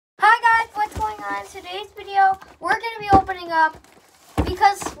in today's video, we're going to be opening up,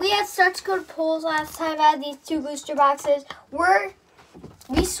 because we had such good pulls last time, I had these 2 booster boxes.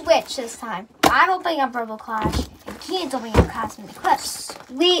 We switched this time. I'm opening up Rebel Clash, and Kian's opening up Cosmic Eclipse.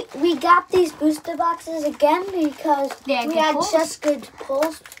 We got these booster boxes again because we had just good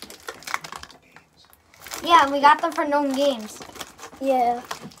pulls. Yeah, and we got them for known games. Yeah.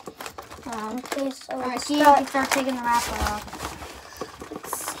 Okay, so alright, Kian, you can start taking the wrapper off.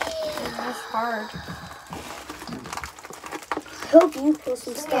 Let's see. It's hard. I hope you pull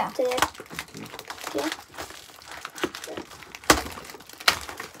some stuff today. Yeah.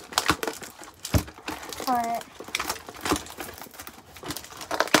 Alright.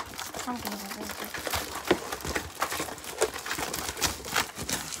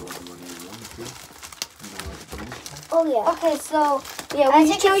 Oh yeah. Okay, so yeah,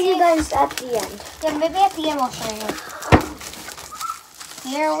 we'll show you guys at the end. Yeah, maybe at the end we'll show you.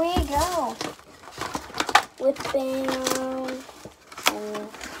 Here we go. Whipping. And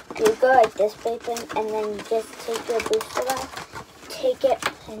you go like this, baby, and then just take your booster box, take it,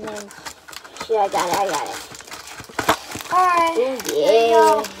 and then I got it. Alright. Yeah. There you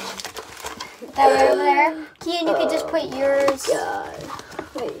go. That right over there. Kian, you can just put yours. God.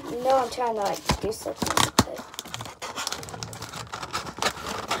 Wait, you know I'm trying to like do something.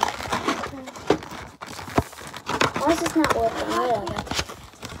 Why is this not working? Yeah.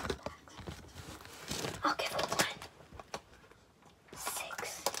 I'll give it 1.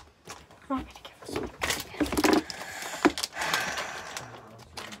 6. I'm not gonna give it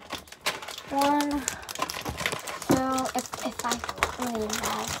 1. So if I leave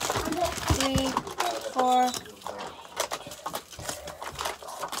that. 3, 4.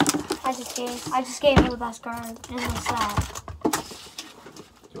 I just gave you the best card in the set.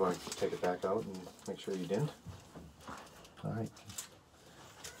 Do you want to take it back out and make sure you didn't? Alright.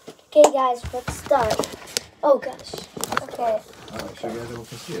 Okay guys, let's start. Oh gosh. Okay. Alright, show you guys everyone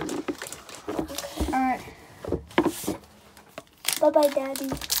can see it. Okay. Alright. Bye bye, Daddy.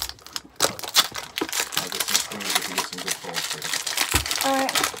 I'll get some screens if you get some good pulls for you.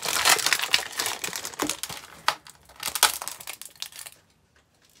 Alright.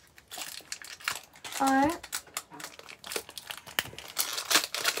 Alright.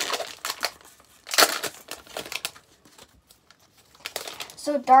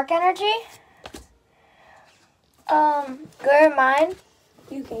 So dark energy. Go to mine.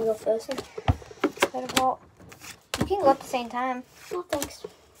 You can go first. Well, you can go at the same time. Oh, thanks.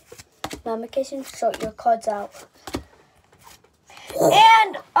 Now, Macation, sort your cards out.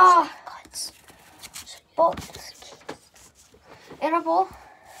 And Cards. Annabelle,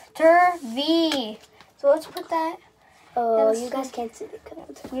 V. So let's put that. Oh, you guys can't see the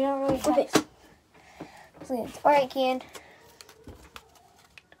cards. We don't really have. Okay. Please. All right, Kian.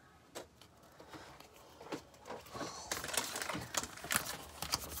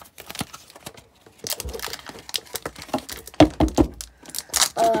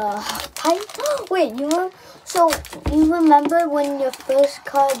 Wait, so you remember when your first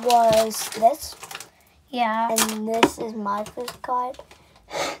card was this? Yeah. And this is my first card.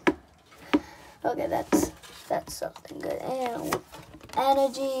 Okay, that's something good. And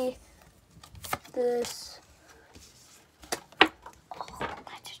energy. This.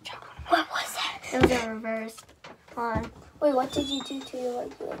 What was that? It was a reverse. Hold on. Wait, what did you do to your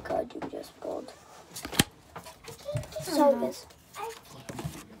regular card you just pulled? So this.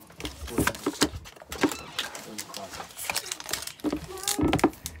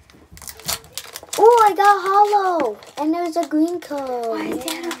 Oh, I got hollow, and there's a green card. Why is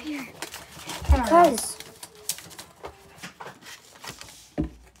that up here? Because.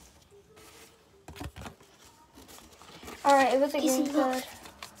 All right, it was a Easy green look. card.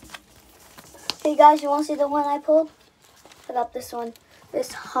 Hey guys, you want to see the one I pulled? I got this one.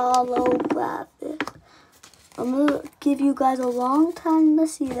 This holographic. I'm gonna give you guys a long time to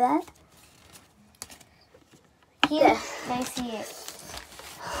see that. Here, I see it.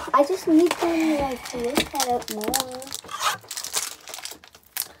 I just need to like look at it more.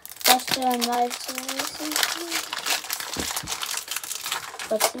 Buster and Live Solution.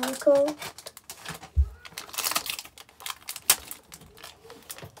 What's the code?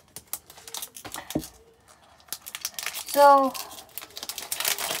 So,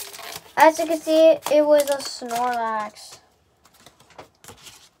 as you can see, it was a Snorlax.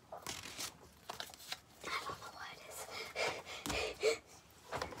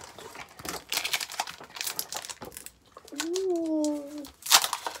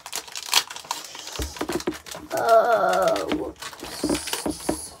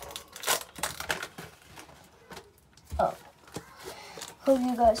 Hope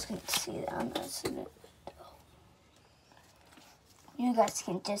you guys guys can see that. I'm not seeing it. You guys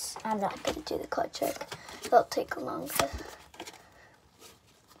can just, I'm not going to do the card trick. It'll take longer.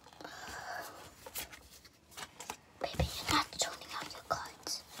 Baby, you're not showing out your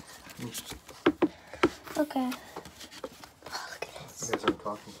cards. Okay. Oh, look at this. You guys aren't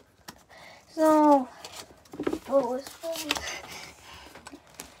talking. So, What was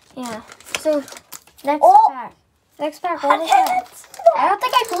yeah. So, next Oh! pack. Next pack, what was that? I don't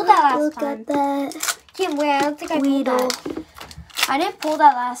think I pulled that last Look time. at that. Can't wait, I don't think I pulled Weedle. that. I didn't pull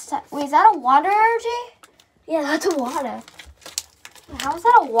that last time. Wait, is that a water energy? Yeah, that's a water. How is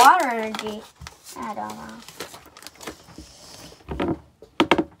that a water energy? I don't know.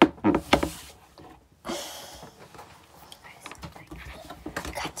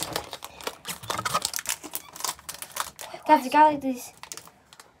 Guys, you got like these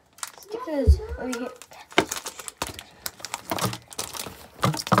stickers over here.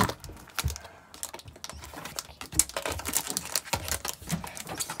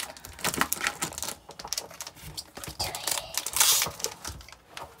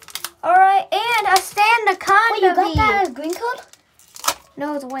 Alright, and a stand a con. Wait, you got that as a green card?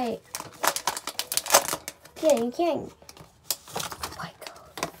 No, it's white. Yeah, you can't. White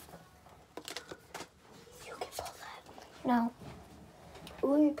card. You can pull that. No.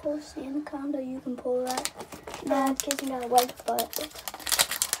 When you pull Anaconda, you can pull that. No, kids got a white card.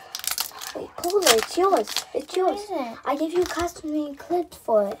 Wait, pull it. It's yours. It's yours. What is it? I gave you a custom clip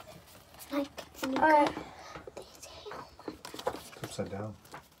for it. Like, and you Alright. got Upside down.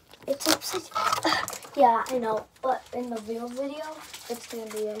 it's upside down. Yeah, I know. But in the real video, it's going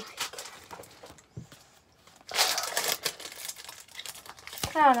to be like...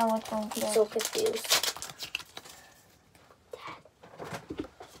 I don't know what's going I'm on. so confused.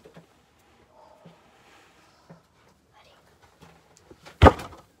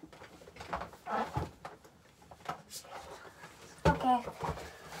 Okay.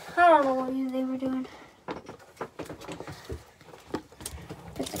 I don't know what they were doing.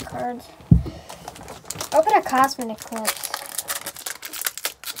 Get the cards. Open a cosmic eclipse.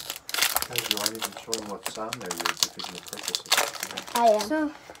 Guys, you aren't even showing what sound they're using because of the purposes. I am.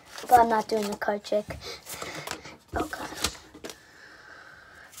 So, But I'm not doing the card trick. Oh, God.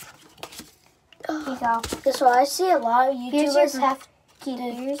 here you go. So I see a lot of Here's your YouTubers have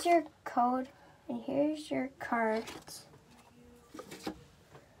Here's your code, and here's your cards.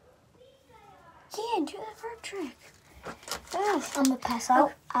 Yeah, do the card trick. Yes. I'm gonna pass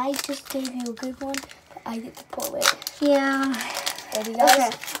out. I just gave you a good one, but I get to pull it. Yeah. Ready,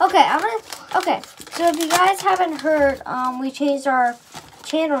 guys? Okay. So if you guys haven't heard, we changed our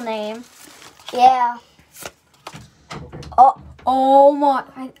channel name. Yeah. Oh my!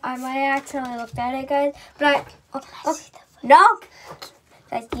 I might accidentally looked at it, guys. But no.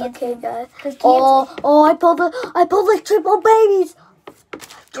 Guys, Okay, guys. Because I pulled the triple babies.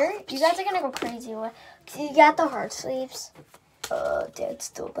 you guys are gonna go crazy. You got the heart sleeves. Dad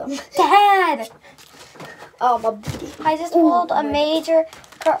stole them. Dad. Oh, my. I just pulled a major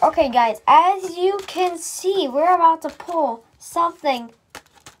card. Okay, guys, as you can see, we're about to pull something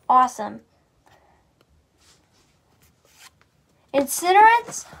awesome.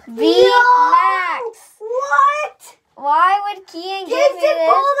 Incinerance V Max. What? Why would Kian give Kids me didn't this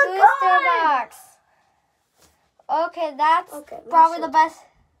pull the booster card. box? Okay, that's Okay, probably let's the best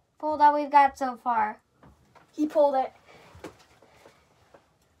pull that we've got so far. He pulled it.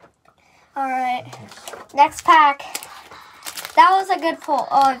 All right, next pack. That was a good pull.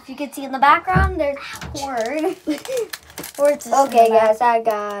 Oh, if you can see in the background, there's word. Words. Okay, guys, I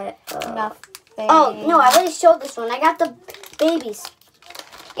got. Nothing. Oh no, I already showed this one. I got the babies.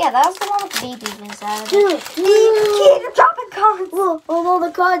 Yeah, that was the one with babies inside. Dude, You're dropping cards. all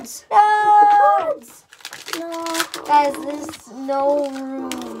the cards. No. No. Guys, there's no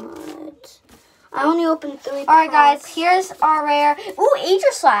room. I only opened 3 All right, guys, packs. here's our rare. Ooh,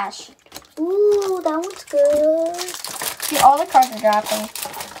 Aegis Slash. Ooh, that one's good. Dude, all the cards are dropping.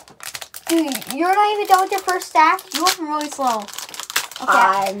 Dude, you're not even done with your first stack. You open really slow. Okay.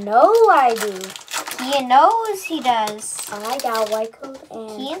 I know I do. Kian knows he does. I got a white code and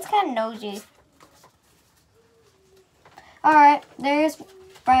Kian's kind of nosy. All right, there's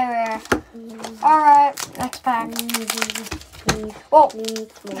rare. All right, next pack. Whoa,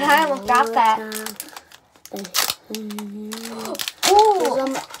 I almost got that.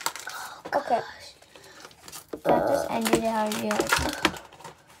 Ooh. Okay. That just ended how you guys.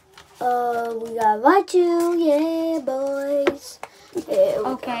 We got Raichu, yeah, boys. Yeah, we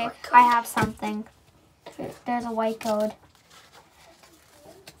Okay, got I have something. There's a white code.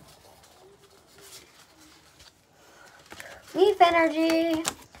 Leaf energy.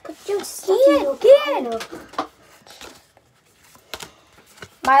 Dude, get.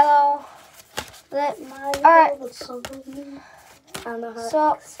 Milo. All Alright. I don't know how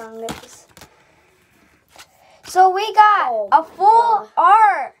So- to song this. So we got a full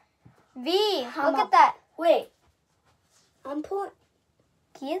RV. How Look much? at that. Wait. I'm pulling.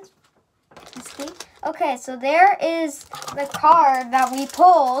 Kids? Okay, so there is the card that we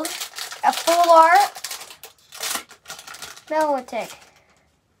pulled. A full art. Militic.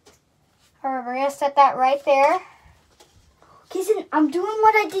 Alright, we're gonna set that right there. Jason, I'm doing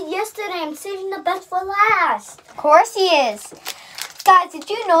what I did yesterday. I'm saving the best for last. Of course he is. Guys, did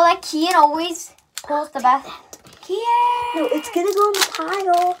you know that Kian always pulls the best? Kian! No, it's gonna go in the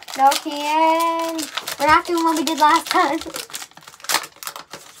pile. No, Kian. We're not doing what we did last time.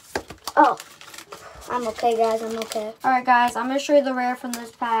 Oh, I'm okay, guys. I'm okay. Alright, guys, I'm gonna show you the rare from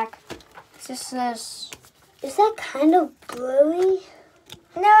this pack. It's just this. Is that kind of blurry?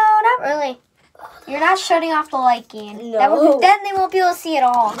 No, not really. You're not shutting off the light, Kian. No. Then they won't be able to see it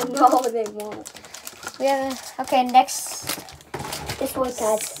all. No, they won't. We have okay. Next, This one,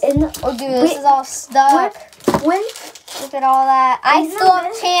 guys. oh dude, this is all stuck. When? Look at all that. I Isn't still that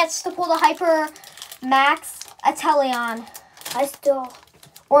have a chance to pull the Hyper Max Atelion I still.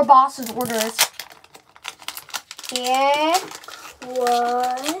 or Boss's Orders. Yeah,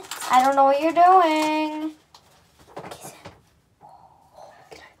 What? I don't know what you're doing. Okay.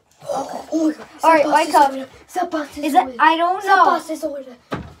 Oh my god. All right, wake up. Is it? I don't know. Boss's order.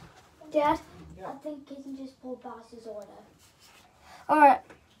 Dad, I think Jason just pulled Boss's order. All right.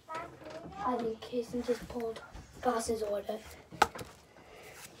 I think Jason just pulled Boss's order.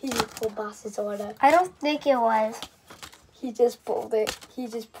 He just pulled Boss's order. I don't think it was. He just pulled it. He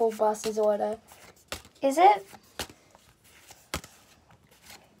just pulled Boss's order. Is it?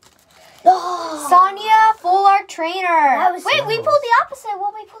 No! Sonia, full art trainer. was Wait, we close. pulled the opposite of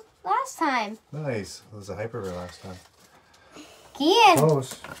what we pulled last time. Nice. It was a hyper rare last time. Kian,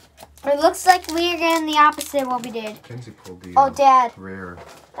 Close. it looks like we're getting the opposite of what we did. Kenzie pulled the Oh, Dad, rare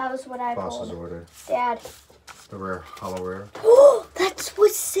that was what I Boss's pulled. order. Dad. The rare hollow rare. Oh, that's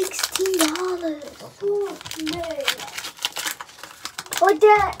worth $16. Oh, man. Oh,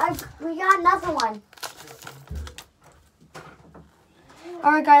 Dad, we got another one.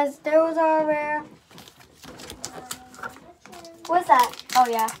 All right, guys, there was our rare. What's that? Oh,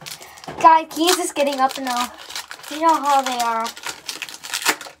 yeah. Guys, Kian's just getting up to know. You know how they are.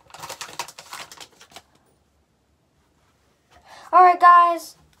 All right,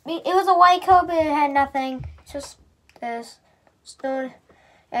 guys. It was a white coat, but it had nothing. It's just this. Stone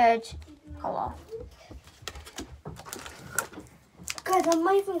edge. Hello. Guys, I'm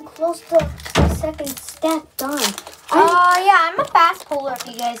not even close to the second step done. Yeah, I'm a fast puller if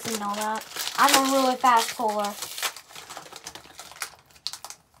you guys didn't know that. I'm a really fast puller.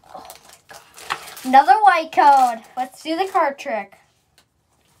 Oh my god. Another white code. Let's do the card trick.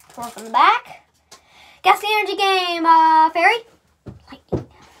 Pull from the back. Guess the energy game. Fairy? Lightning.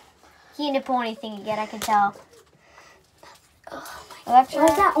 He didn't pull anything yet, I can tell. Oh my god. Why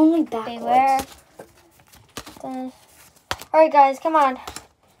is that only backwards? Beware. Alright guys, come on.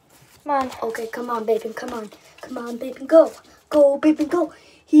 Come on. Okay, come on, baby, come on. Come on, baby, go. Go, baby, go.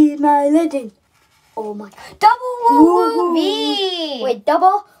 He's my legend. Oh my. Double woo Woo-hoo. V. Wait,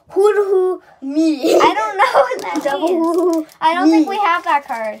 double hoo me. I don't know what that Double means. hoo I don't think we have that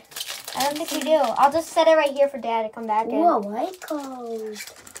card. I don't think we do. I'll just set it right here for Dad to come back in. Whoa, white code.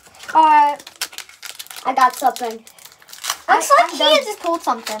 Alright. I got something. Looks I'm like done. he just pulled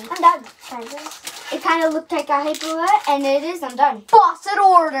something. I'm done. It kind of looked like a hyper, and it is. I'm done. Boss's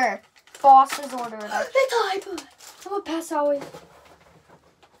order. Boss's order. It's a hyper. I'm gonna pass out with.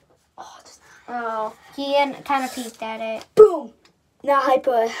 Oh, he kind of peeked at it. Boom. Now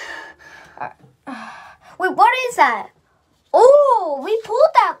hyper. Wait, what is that? Oh, we pulled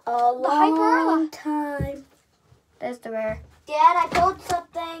that. A The hyper. long time. There's the rare. Dad, I pulled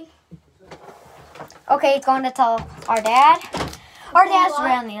something. Okay, he's going to tell our dad. Our dad's What?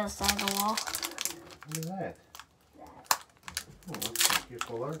 right on the other side of the wall. What is that? Oh, that's a cute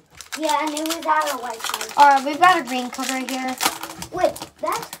full art. Yeah, and it was out of white code. Alright, we've got a green code right here. Wait,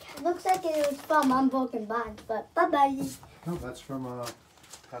 that looks like it was from Unbroken Bonds, but bye-bye. No, that's from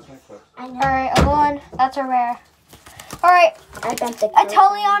Past My Eclipse. I know. Alright, other one. That's a rare. Alright, I bent the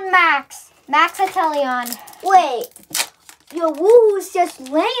Atelion Max. Max Atelion. Wait, your woohoo's just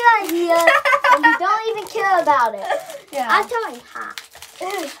laying right here, and you don't even care about it. Yeah. I'm telling you, ha.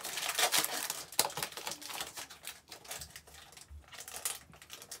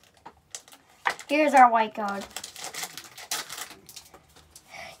 Here's our white code.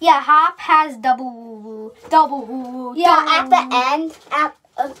 Yeah, Hop has double woo woo. Double woo woo. Yeah, double at woo the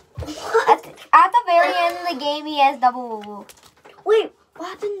woo. end, the game, he has double woo-woo. Wait, what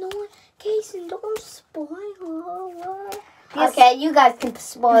happened? No one, Kason, don't spoil. Yes. Okay, you guys can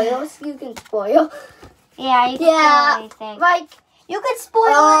spoil. You can spoil. Yeah, you can Yeah, spoil anything. like, You could spoil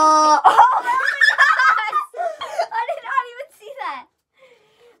anything. oh I did not even see that.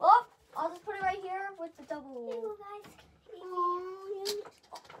 Well, I'll just put it right here with the double woo-woo.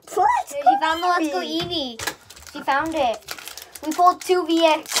 Let's She found the Let's Go Eevee. She found it. We pulled 2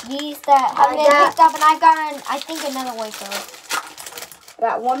 VXDs that haven't been picked up, and I got, I think, another white code.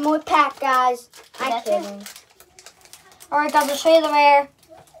 Got one more pack, guys. I'm That's kidding. Alright, guys, I'll show you the rare.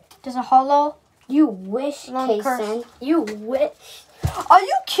 There's a holo. You wish, Long Kason. You wish. Are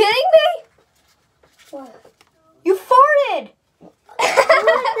you kidding me? What? You farted.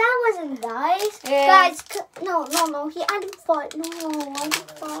 That wasn't nice. Yeah. Guys, no. I didn't fart. No, I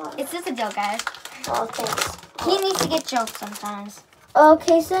didn't fart. It's just a joke, guys. Oh, thanks. He needs to get jokes sometimes.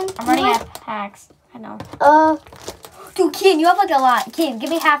 Kason. I'm running out of packs. I know. Dude, Ken, you have like a lot. Ken, give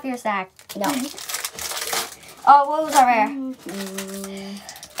me half your sack. no. Oh, what was our rare?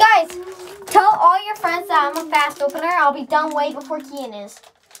 Guys, tell all your friends that I'm a fast opener. I'll be done way before Kian is.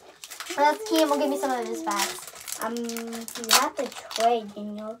 And that's Kian will give me some of his packs. You have to trade, you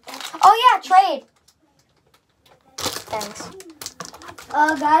know that? Oh yeah, trade. Thanks.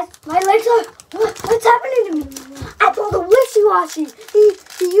 Guys, my legs are. What's happening to me? I pulled a wishy-washy.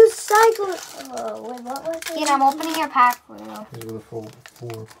 He used cycle. Wait, what was it? Kian, I'm opening your pack for you. These were the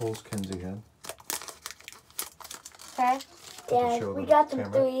 4 pulls Kenzie had. Okay. Yeah, Show we the got them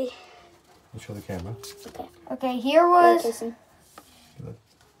camera. 3. You show the camera. Okay. Okay, here was Kason.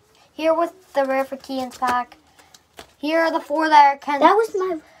 the rare for Kian's pack. Here are the 4 that are kind That was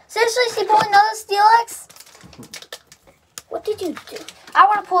my. Seriously, she pulled another Steelix? What did you do? I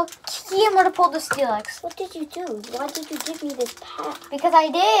would have pulled. Kian would have pulled the Steelix. What did you do? Why did you give me this pack? Because I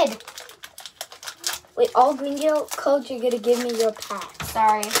did. Wait, all green codes, you're gonna give me your pack.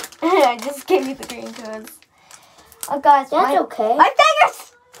 Sorry. I just gave you the green codes. Oh, guys. That's okay. My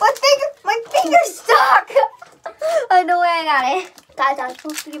fingers! My fingers stuck! I know where I got it. Guys, I was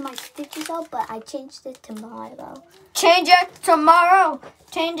supposed to get my stitches out, but I changed it tomorrow. Change it tomorrow.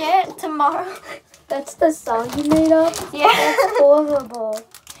 Change it tomorrow. That's the song you made up? Yeah. That's horrible.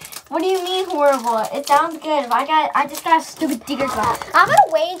 What do you mean horrible? It sounds good. I just got a stupid digger's left. I'm gonna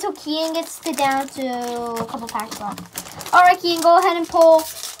wait until Kian gets down to a couple packs left. Alright, Kian, go ahead and pull.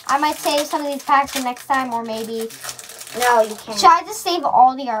 I might save some of these packs for next time, or maybe. No, you can't. Should I just save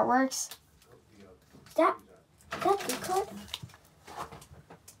all the artworks? That good card?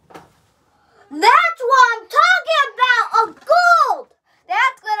 That's what I'm talking about! A gold!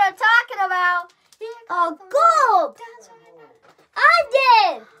 That's what I'm talking about! A gold! I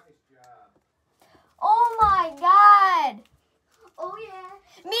did! Oh my god! Oh,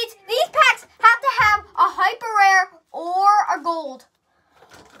 yeah. Means these packs have to have a hyper rare or a gold.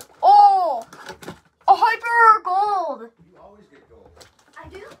 Oh! A hyper rare gold! You always get gold. I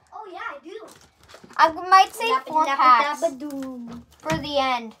do? Oh, yeah, I do. I might save 4 packs Nappa-dabba-doom. for the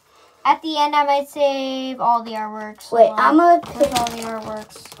end. At the end, I might save all the artworks. Wait, I'm gonna With pick. all the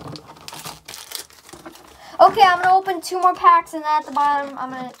artworks. Okay, I'm gonna open 2 more packs, and then at the bottom, I'm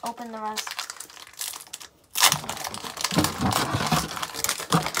gonna open the rest.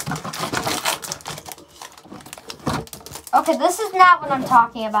 Okay, this is not what I'm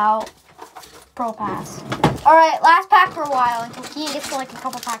talking about. Pro Pass. Alright, last pack for a while until he gets to like a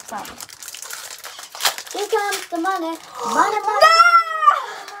couple packs up. Here comes the money. Money, money.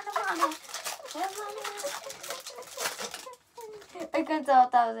 I couldn't tell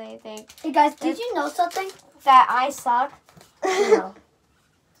if that was anything. Hey, guys, did you know something? That I suck. No.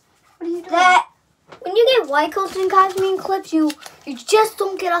 What are you doing? That when you get white coats and cosmic clips, you just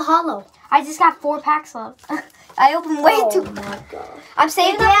don't get a hollow. I just got 4 packs left. I opened way too. Oh my god. I'm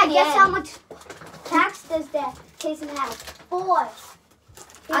saving them Yeah, for the guess end. how much packs does that Kason have? 4.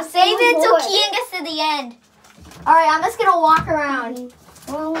 I'm saving it until Kian gets to the end. Alright, I'm just gonna walk around.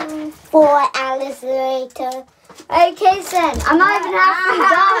 4 hours later. Hey, Kason, I'm not even halfway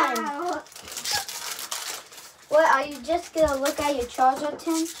done. What, are you just gonna look at your Charizard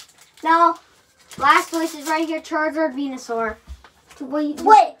tin? No. Last place is right here, Charizard Venusaur.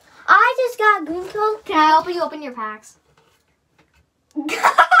 Wait, I just got green coat. Can I help you open your packs? Do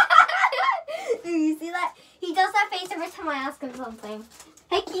you see that? He does that face every time I ask him something.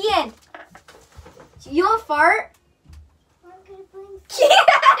 Hey, Kian. You want to fart?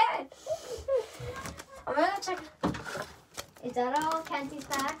 Kian! I'm going to check. Is that all Kenzie's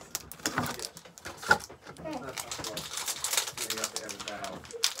packs? Okay.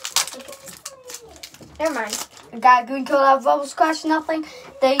 Never mind. I got a green coat out of bubble scratch, nothing.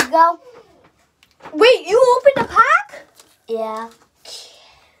 There you go. Wait, you opened a pack? Yeah.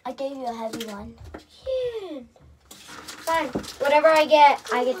 I gave you a heavy one. Yeah. Fine. Whatever I get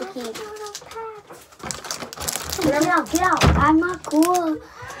to keep. Get out. I'm not cool.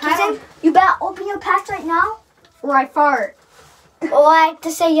 I don't- You better open your packs right now. Or I fart. Or I have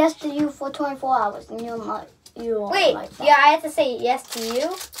to say yes to you for 24 hours. And you're not. You won't Wait, like that. yeah, I have to say yes to you?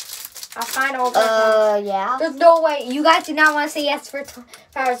 I'll find all the Yeah. There's no way. You guys do not want to say yes for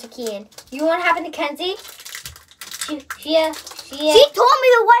hours to Kian. You want to happen to Kenzie? She She told me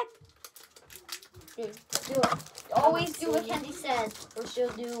to wipe. do it. Always do what Kenzie says, or she'll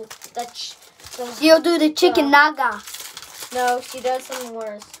do She'll do the chicken naga. No, she does something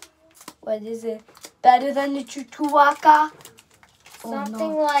worse. What is it? Better than the chuchuaka?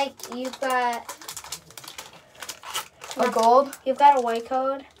 Something like you've got A gold? You've got a white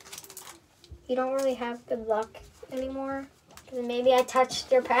code. You don't really have good luck anymore. Because maybe I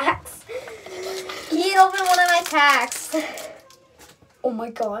touched your packs. You didn't open one of my packs. Oh my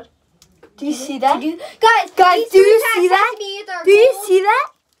god. Do you see that? Guys, do you see that? Do you see that?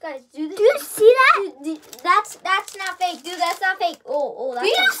 Guys, do this. Do you see that? That's not fake, dude. That's not fake. Oh, that's Do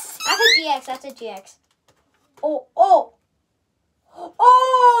you a GX. That's a GX. Oh!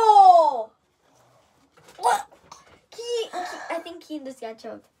 What? I think Keen just got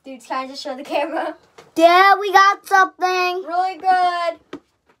choked. Dude, can I just show the camera? Yeah, we got something. Really good.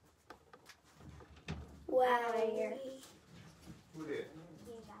 Wow. Here. Who did?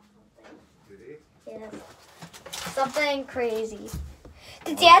 Did he? Yes. Something crazy.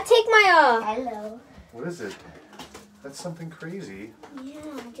 Did Dad take my Hello. What is it? That's something crazy. Yeah,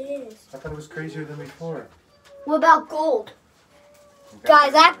 it is. I thought it was crazier than before. What about gold? You got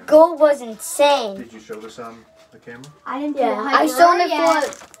Guys, that gold was insane. Did you show this on the camera? I didn't Yeah, pull I hyper showed it yet.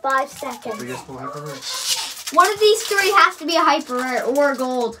 for 5 seconds. Biggest full hyper rare. One of these three has to be a hyper rare or a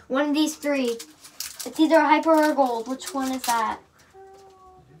gold. One of these three. It's either a hyper or a gold. Which one is that?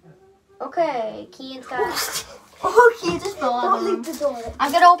 Okay, Kian's got. Oh, he Just fill out don't them. leave the door.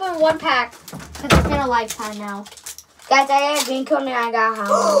 I'm gonna open one pack because it's been a lifetime now. Guys, I got a green cone and I got a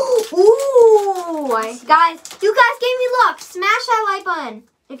Ooh! Guys, you guys gave me luck. Smash that like button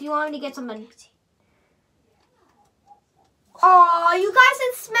if you want me to get something. Oh, you guys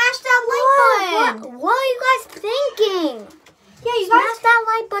didn't smash that like button. What are you guys thinking? Yeah, you Smash guys. that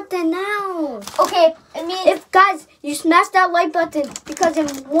like button now. Okay, I mean, If guys, you smash that like button because in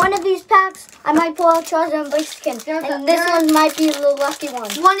one of these packs, I might pull out Charger and Blake skin, and this one might be the lucky one.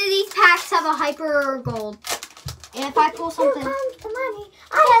 one of these packs have a hyper or gold. And if I pull something, Here comes the money.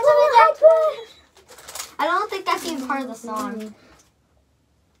 I I don't think that's even part of the song.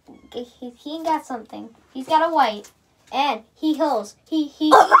 He got something. He's got a white, and he heals. He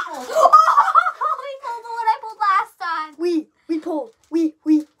heals. He pulled the one I pulled last time. We pulled.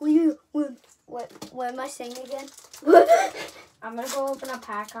 What am I saying again? I'm gonna go open a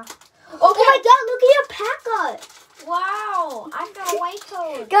pack. Oh my god, look at your pack art. Wow, I've got a white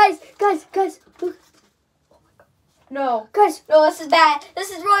code. Guys, look. No, Guys, no, this is bad. This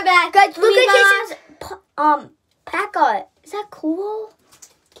is really bad. look Please, at Mom. Jason's pack art. Is that cool?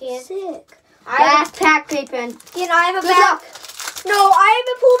 Kid, Sick. I have, Last pack creeping. you know, I have a Good bad. luck. No, I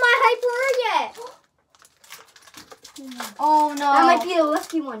haven't pulled my hyper yet. Oh no. That might be the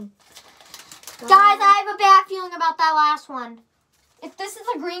lucky one. Guys, I have a bad feeling about that last one. If this is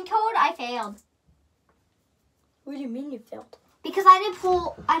a green code, I failed. What do you mean you failed? Because I didn't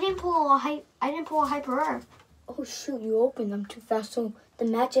pull a hyper rare. Oh shoot, you opened them too fast, so the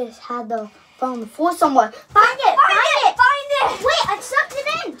matches had the found the floor somewhere. Find it! Wait, I sucked it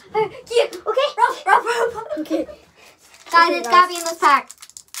in. Okay. Rough. Okay. Guys, it's gotta be in this pack.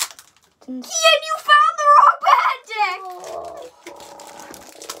 Kian, you found the wrong magic!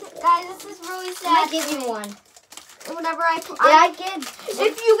 Guys, this is really sad. I give you one. Whenever I pull, Yeah, I did. if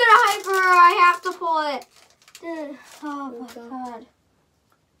you get a hyper rare, I have to pull it. Oh my god.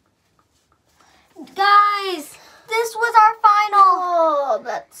 Guys, this was our final. Oh,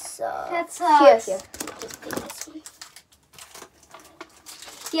 that sucks. That sucks. Here. Just take this one.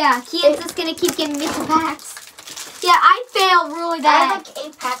 Yeah, Kian's just gonna keep giving me some packs. Yeah, I failed really I bad. have like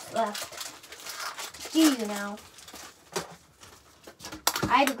 8 packs left. Do you now? I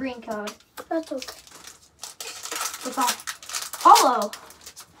have a green code. That's okay. What's that? Hollow.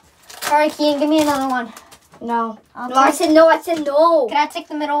 Alright, Kian, give me another one. No. I'll No, I take- said no. I said no. Can I take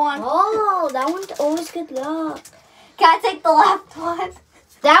the middle one? Oh, that one's always good luck. Can I take the left one?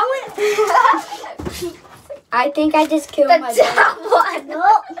 That one. I think I just killed The my top one. No.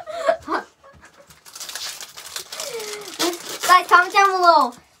 Guys, comment down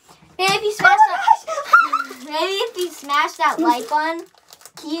below. Maybe if you smash that. Maybe if you smash that like button,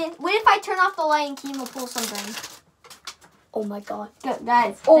 Kian, what if I turn off the light and Kian will pull something? Oh my god. Go,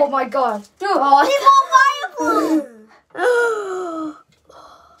 guys. Oh my god. Dude, he won't fire.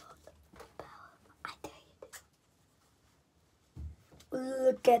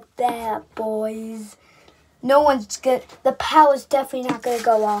 Look at that, boys. No one's good. The power's definitely not gonna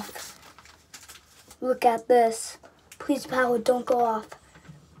go off. Look at this. Please, power, don't go off.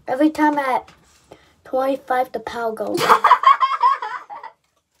 Every time at 25, the power goes off.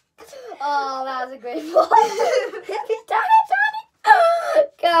 Oh, that was a great ball.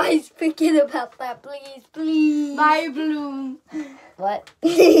 Guys, forget about that, please, please. My balloon. What?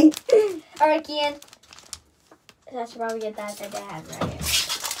 Alright, Kian. I should probably get that to Dad right here.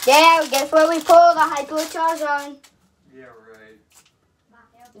 Yeah, guess where we pull the hypercharge on? Yeah, right.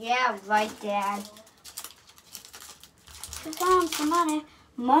 Yeah, right, Dad. Just want some money.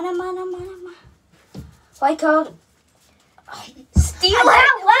 Money. White code. Steal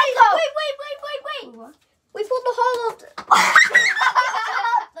it! Wait. What? We pulled the hollow.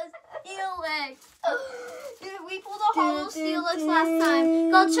 The Steelix. Dude, we pulled a hollow Steelix last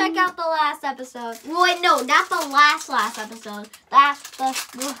time. Go check out the last episode. Wait, no, not the last episode. I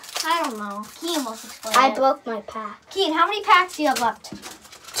don't know. Keen must explain I it. broke my pack. Keen, how many packs do you have left?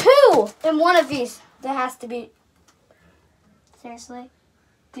 2 in one of these. There has to be. Seriously?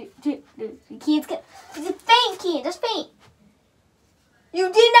 Dude. Keen's good. Just faint, Keen. Just faint.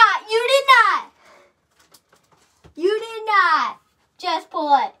 You did not. Just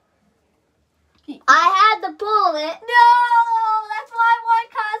pull it. I had to pull it. No, that's why I won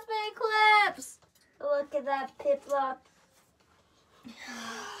Cosmic Eclipse. Look at that Piplup.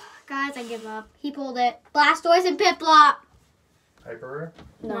 Guys, I give up. He pulled it. Blastoise and Piplup. Hyper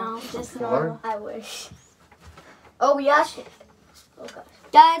No, just Fuller? normal. I wish. Oh, yes. Okay.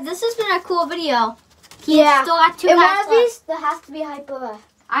 Guys, this has been a cool video. He Yeah. still got 2 In one packs of left. these, there has to be hyper.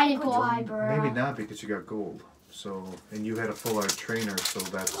 I didn't pull a Well, Hyper. maybe not because you got gold. So, and you had a full art trainer, so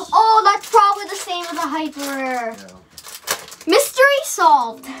that's Oh, that's probably the same as a Hyper Rare. yeah. Mystery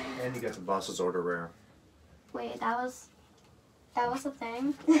solved. And you got the boss's order rare. Wait, that was the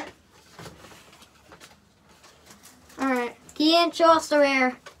thing. All right, Kian, show us the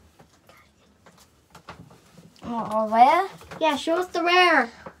rare. Oh, where? Yeah, show us the rare.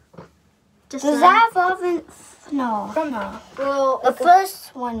 Just Does that evolve in... No. from her? Well, the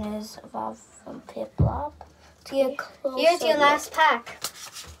first one is evolved from Piplup. To get closer. Here's your last pack.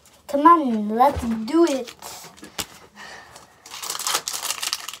 Come on, let's do it.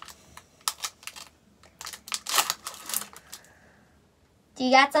 Do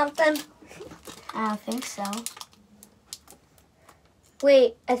you got something? I don't think so.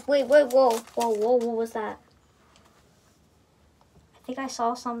 Wait, whoa, what was that? I think I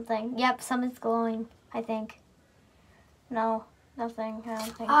saw something. Yep, something's glowing, I think. No, nothing, I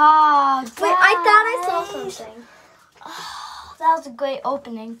don't think. Oh, Wait, I thought I saw guys. something. Oh, that was a great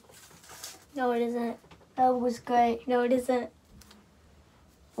opening. No, it isn't. That was great. No, it isn't.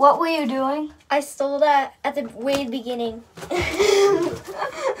 What were you doing? I stole that at the way beginning.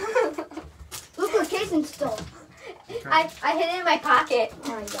 Look what Jason stole. I hid it in my pocket. I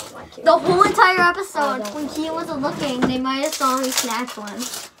don't like you. The whole entire episode, don't when like Kian wasn't looking, they might have saw me snatch one.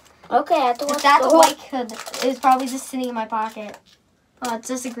 Okay, I have to If watch that's the a whole... white hood, it was probably just sitting in my pocket. Oh, it's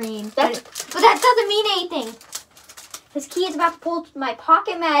just a green. That's- But that doesn't mean anything. Because Kian's about to pull my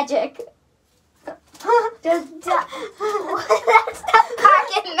pocket magic. Just, That's not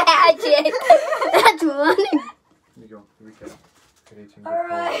pocket magic. that's running. Here you go. Recap. Get 18 good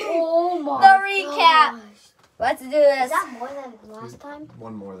Alright. Oh my The recap. gosh. Let's do this. Is that more than last time? pulls.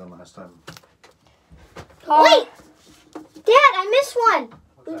 One more than last time. Wait! Dad, I missed one.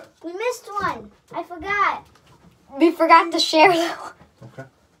 What's that? We missed one. I forgot. We forgot to share that one.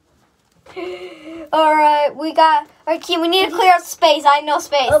 Okay. Alright, Alright, Kian, we need to clear out space. I know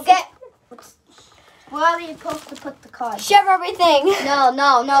space. Okay. Where are you supposed to put the cards? Shove everything. No.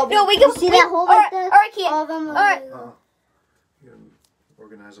 No, we can see that hole Alright, like this? Alright, Kian. All of them are Alright. You can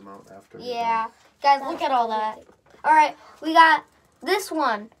organize them out after. you're Yeah. done. Guys, look at all that. Alright, we got this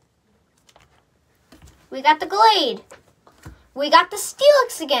one. We got the Glade. We got the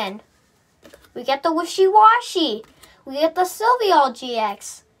Steelix again. We got the Wishy Washy. We got the Sylveon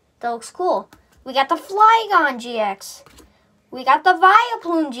GX. That looks cool. We got the Flygon GX. We got the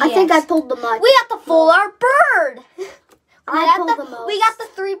Vileplume GX. I think I pulled the most. We got the Full Art Bird. I pulled the most. We got the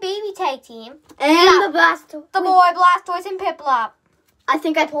 3 baby tag team. And the Blastoise. The boy Blastoise and Piplup. I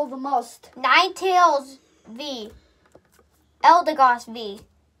think I pulled the most. Ninetales V. Eldegoss V.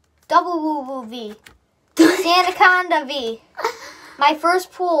 Double Woo Woo V. Sandaconda V. My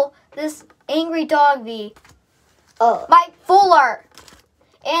first pull, this Angry Dog V. Oh. My Full Art.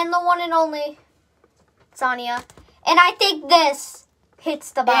 and the one and only Sonia. And I think this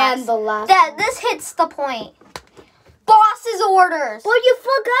hits the box. And the last This hits the point. Boss's orders. But you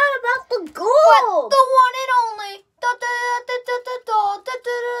forgot about the But gold. the one and only.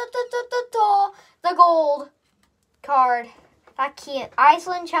 The gold card. That can't.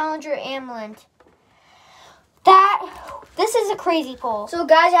 Iceland Challenger Amulet. This is a crazy pull. So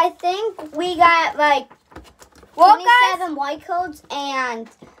guys, I think we got like Well, 27 white codes and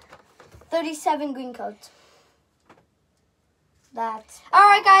 37 green codes. That's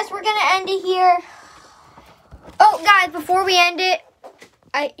Alright guys, we're gonna end it here. Oh guys, before we end it,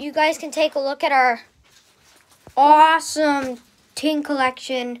 you guys can take a look at our awesome tin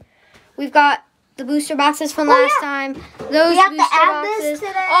collection. We've got the booster boxes from last time. Those We have to booster add this boxes.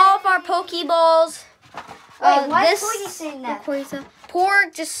 today. All of our Pokeballs. Wait, why is this Porgy saying that? Poor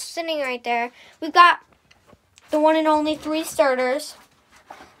just sitting right there. We've got the one and only 3 starters.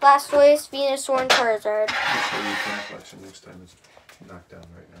 Blastoise, Venusaur, and Charizard. I'll show you the collection next time. It's knocked down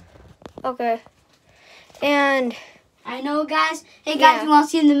right now. Okay. And I know, guys. Hey guys, Yeah. you want to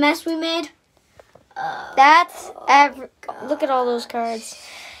see the mess we made? that's look at all those cards.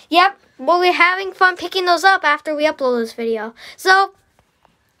 Yep, we'll be having fun picking those up after we upload this video. So,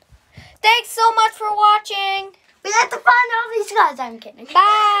 thanks so much for watching. We have to find all these cards. I'm kidding.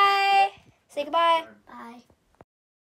 Bye. Say goodbye. Bye.